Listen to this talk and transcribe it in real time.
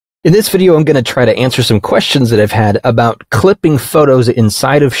In this video, I'm going to try to answer some questions that I've had about clipping photos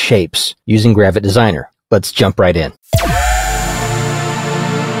inside of shapes using Gravit Designer. Let's jump right in.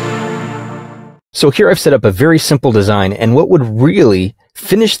 So here I've set up a very simple design, and what would really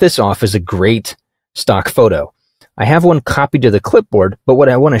finish this off is a great stock photo. I have one copied to the clipboard, but what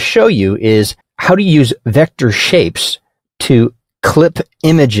I want to show you is how to use vector shapes to clip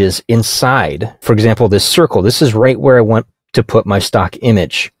images inside. For example, this circle. This is right where I want to put my stock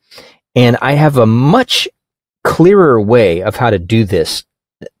image. And I have a much clearer way of how to do this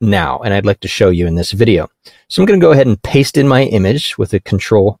now, and I'd like to show you in this video. So I'm going to go ahead and paste in my image with a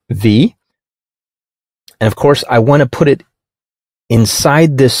Control V. And of course, I want to put it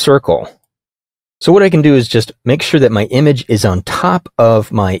inside this circle. So what I can do is just make sure that my image is on top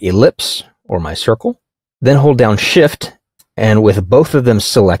of my ellipse or my circle, then hold down Shift, and with both of them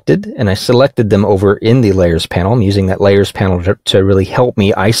selected, and I selected them over in the Layers panel. I'm using that Layers panel to really help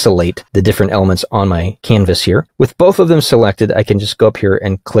me isolate the different elements on my canvas here. With both of them selected, I can just go up here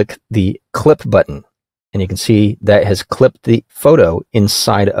and click the Clip button. And you can see that has clipped the photo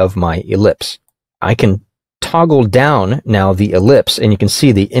inside of my ellipse. I can toggle down now the ellipse, and you can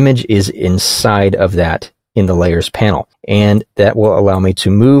see the image is inside of that in the Layers panel. And that will allow me to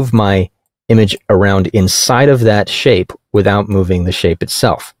move my image around inside of that shape without moving the shape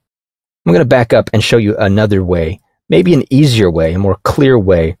itself. I'm going to back up and show you another way, maybe an easier way, a more clear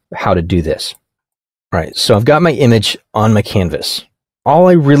way how to do this. All right, so I've got my image on my canvas. All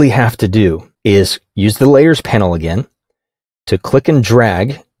I really have to do is use the Layers panel again to click and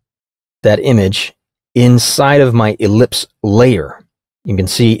drag that image inside of my ellipse layer. You can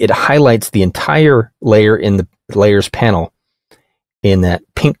see it highlights the entire layer in the Layers panel in that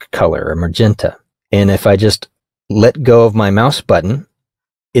pink color or magenta. And if I just let go of my mouse button,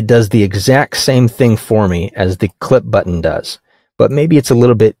 it does the exact same thing for me as the clip button does, but maybe it's a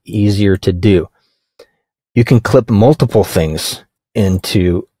little bit easier to do. You can clip multiple things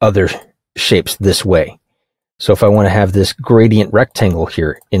into other shapes this way. So if I want to have this gradient rectangle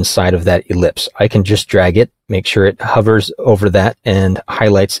here inside of that ellipse, I can just drag it, make sure it hovers over that and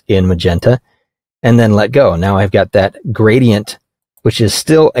highlights in magenta, and then let go. Now I've got that gradient, which is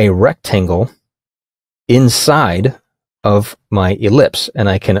still a rectangle inside of my ellipse, and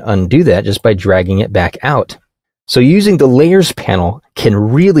I can undo that just by dragging it back out. So using the Layers panel can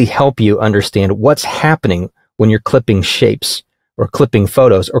really help you understand what's happening when you're clipping shapes or clipping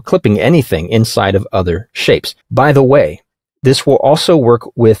photos or clipping anything inside of other shapes. By the way, this will also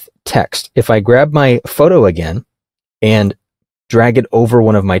work with text. If I grab my photo again and drag it over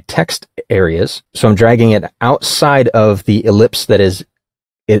one of my text areas, so I'm dragging it outside of the ellipse that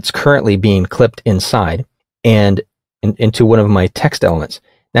it's currently being clipped inside and into one of my text elements.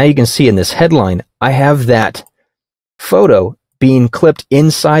 Now you can see in this headline, I have that photo being clipped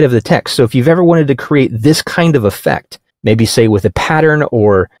inside of the text. So if you've ever wanted to create this kind of effect, maybe say with a pattern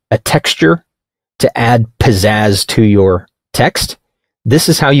or a texture to add pizzazz to your text, this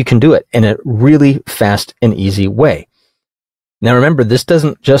is how you can do it in a really fast and easy way. Now remember, this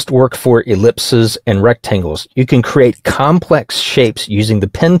doesn't just work for ellipses and rectangles. You can create complex shapes using the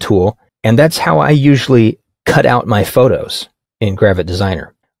pen tool, and that's how I usually cut out my photos in Gravit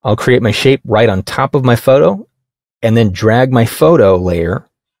Designer. I'll create my shape right on top of my photo, and then drag my photo layer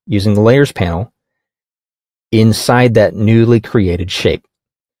using the Layers panel inside that newly created shape.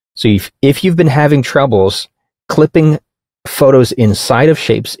 So if you've been having troubles clipping photos inside of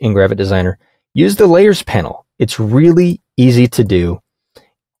shapes in Gravit Designer, use the Layers panel. It's really easy to do,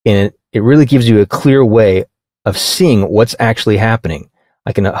 and it really gives you a clear way of seeing what's actually happening.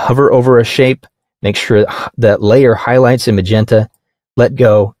 I can hover over a shape, make sure that layer highlights in magenta, let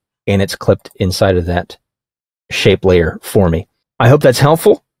go, and it's clipped inside of that shape layer for me. I hope that's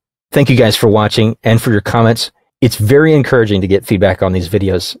helpful. Thank you guys for watching and for your comments. It's very encouraging to get feedback on these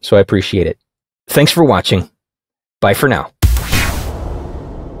videos, so I appreciate it. Thanks for watching. Bye for now.